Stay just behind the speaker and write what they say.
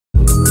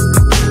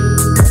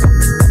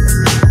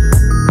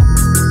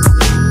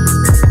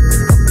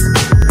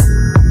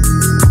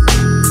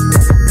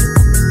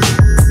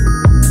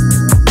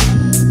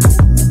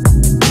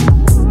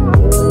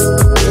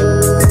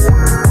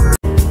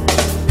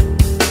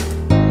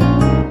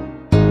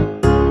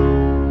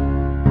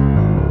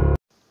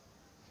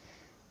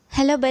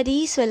Hello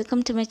buddies,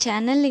 welcome to my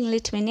channel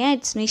English Mania.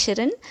 It's me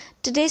Sharon.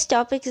 Today's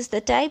topic is the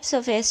types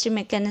of airstream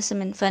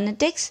mechanism in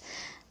phonetics.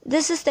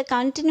 This is the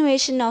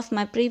continuation of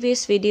my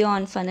previous video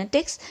on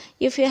phonetics.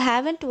 If you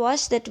haven't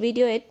watched that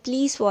video yet,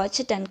 please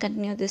watch it and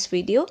continue this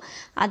video.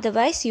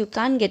 Otherwise, you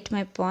can't get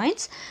my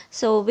points.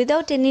 So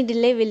without any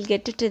delay, we'll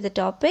get to the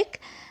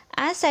topic.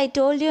 As I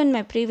told you in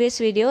my previous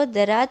video,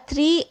 there are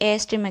three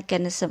airstream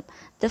mechanisms.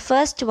 The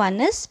first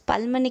one is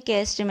pulmonic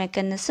airstream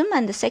mechanism,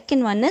 and the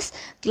second one is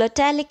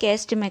glottalic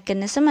airstream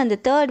mechanism, and the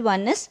third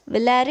one is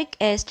velaric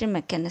airstream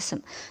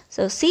mechanism.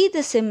 So see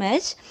this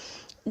image.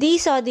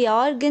 These are the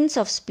organs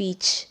of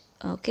speech.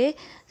 Okay.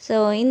 So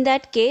in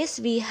that case,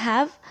 we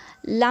have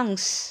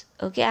lungs.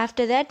 Okay.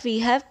 After that, we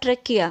have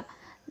trachea.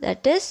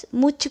 That is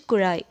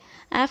மூச்சுக்குழாய்.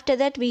 After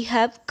that, we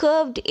have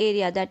curved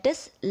area. That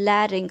is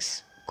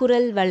larynx.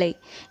 Kural valai.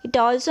 It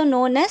also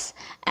known as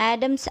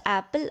Adam's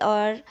apple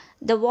or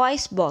the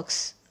voice box.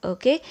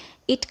 Okay,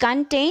 it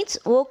contains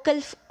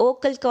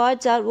vocal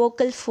cords or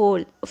vocal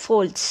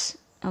folds.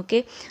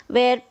 Okay,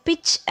 where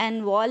pitch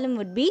and volume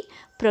would be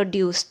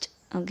produced.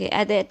 Okay,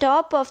 at the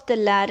top of the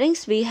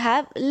larynx we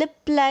have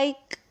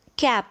lip-like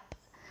cap.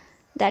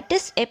 That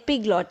is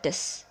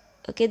epiglottis.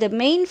 Okay, the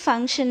main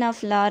function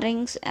of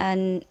larynx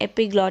and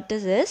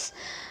epiglottis is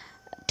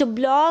to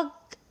block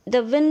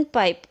the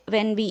windpipe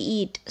when we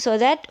eat, so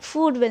that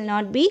food will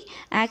not be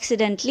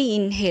accidentally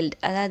inhaled.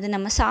 அதாவது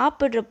நம்ம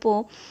சாப்பிட்றப்போ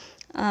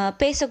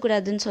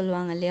பேசக்கூடாதுன்னு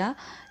சொல்லுவாங்க இல்லையா?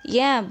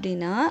 ஏன்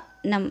அப்படின்னா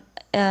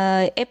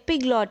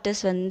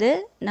எப்பிக்ளாட்டஸ்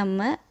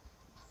நம்ம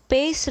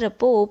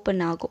பேசுகிறப்போ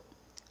open ஆகும்.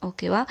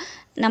 ஓகேவா?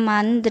 நம்ம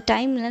அந்த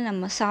டைமில்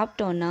நம்ம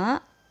சாப்பிட்டோன்னா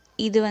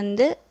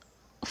இது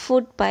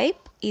ஃபுட்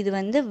பைப், இது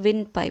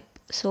விண்ட் பைப்.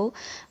 ஸோ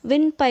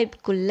விண்ட்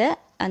பைப்புக்குள்ளே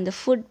அந்த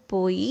ஃபுட்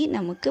போய்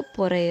நமக்கு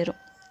புறையிரும்.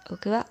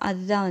 ஓகேவா?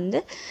 அதுதான்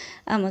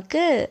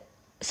நமக்கு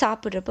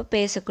சாப்பிட்றப்ப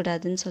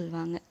பேசக்கூடாதுன்னு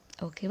சொல்லுவாங்க.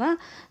 ஓகேவா?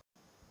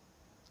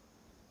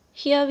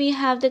 Here we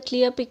have the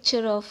clear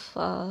picture of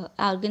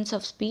organs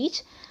of speech.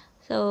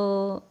 So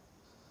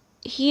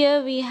here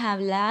we have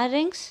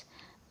larynx,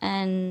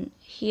 and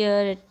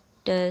here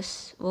it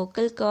is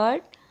vocal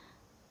cord.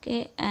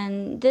 Okay,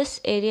 and this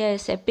area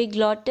is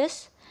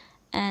epiglottis,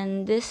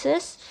 and this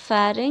is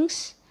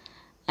pharynx,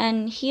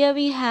 and here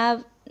we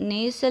have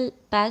nasal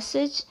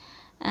passage,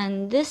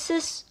 and this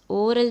is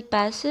oral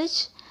passage,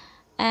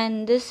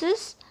 and this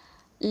is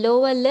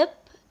lower lip,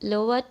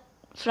 lower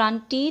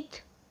front teeth.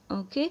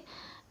 Okay,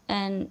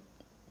 and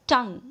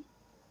tongue.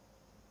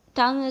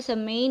 Tongue is a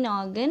main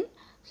organ.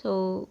 So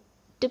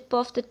tip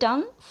of the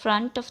tongue,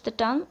 front of the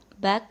tongue,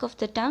 back of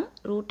the tongue,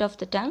 root of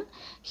the tongue.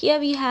 Here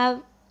we have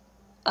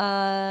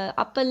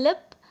upper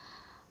lip,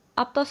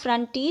 upper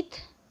front teeth.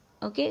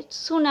 Okay,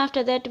 soon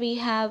after that we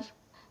have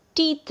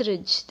teeth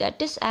ridge,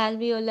 that is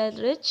alveolar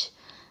ridge,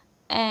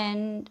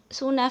 and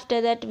soon after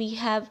that we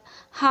have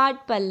hard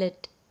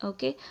palate.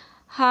 Okay,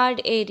 hard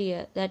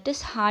area, that is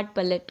hard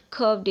palate,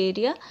 curved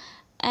area,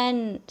 and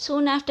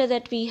soon after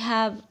that we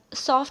have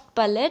soft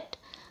palate.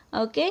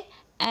 Okay,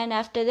 and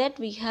after that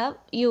we have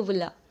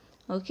uvula.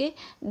 Okay,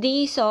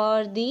 these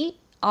are the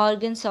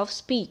organs of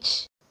speech.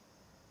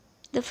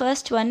 The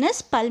first one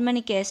is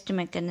pulmonic airstream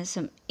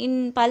mechanism. In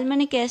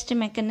pulmonic airstream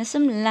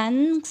mechanism,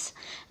 lungs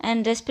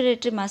and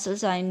respiratory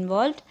muscles are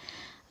involved.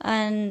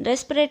 And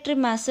respiratory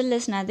muscle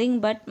is nothing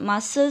but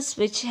muscles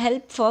which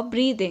help for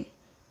breathing.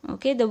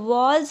 Okay, the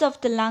walls of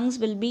the lungs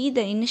will be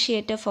the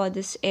initiator for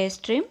this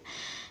airstream.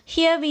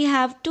 Here we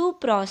have two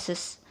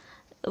processes.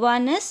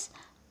 One is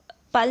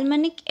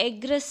pulmonic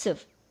egressive,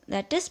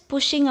 that is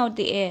pushing out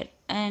the air,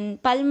 and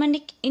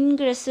pulmonic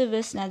ingressive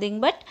is nothing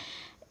but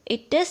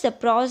it is the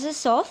process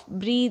of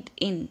breathe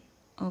in.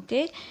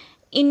 Okay,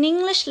 in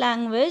English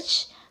language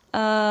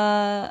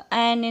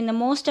and in the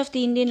most of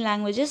the Indian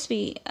languages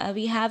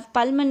we have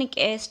pulmonic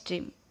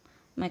airstream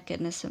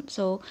mechanism.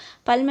 So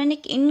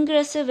pulmonic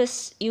ingressive is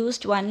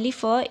used only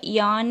for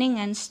yawning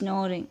and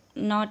snoring,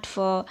 not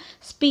for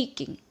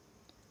speaking.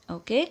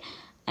 Okay,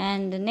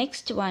 and the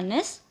next one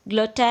is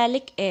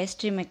glottalic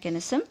airstream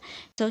mechanism.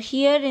 So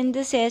here in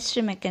this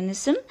airstream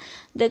mechanism,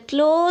 the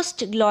closed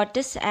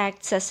glottis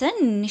acts as an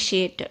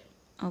initiator.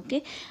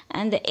 Okay,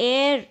 and the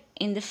air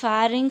in the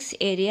pharynx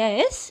area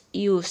is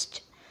used,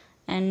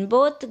 and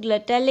both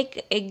glottalic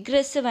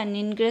egressive and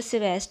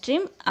ingressive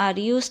airstream are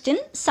used in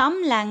some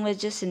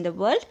languages in the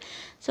world.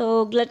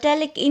 So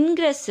glottalic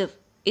ingressive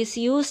is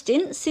used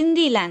in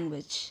Sindhi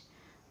language,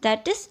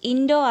 that is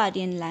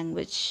Indo-Aryan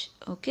language.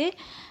 Okay,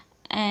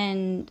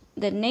 and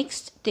the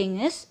next thing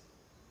is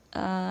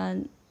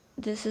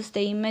this is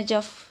the image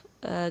of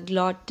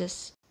glottis,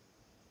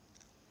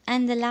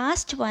 and the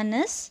last one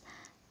is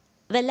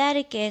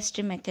velaric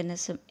airstream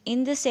mechanism. In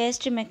this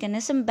airstream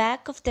mechanism,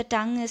 back of the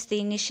tongue is the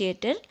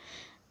initiator,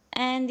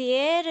 and the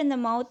air in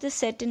the mouth is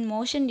set in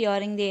motion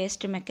during the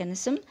airstream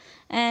mechanism.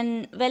 And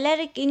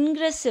velaric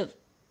ingressive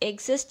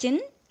exists in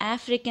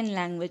African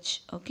language.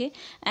 Okay,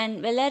 and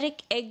velaric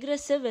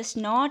egressive is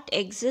not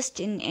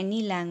exist in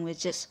any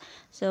languages.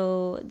 So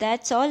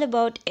that's all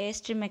about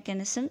airstream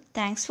mechanism.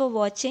 Thanks for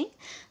watching.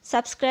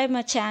 Subscribe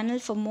my channel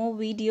for more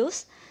videos.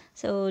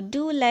 So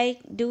do like,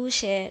 do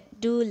share,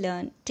 do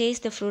learn,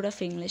 taste the fruit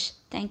of English.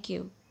 Thank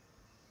you.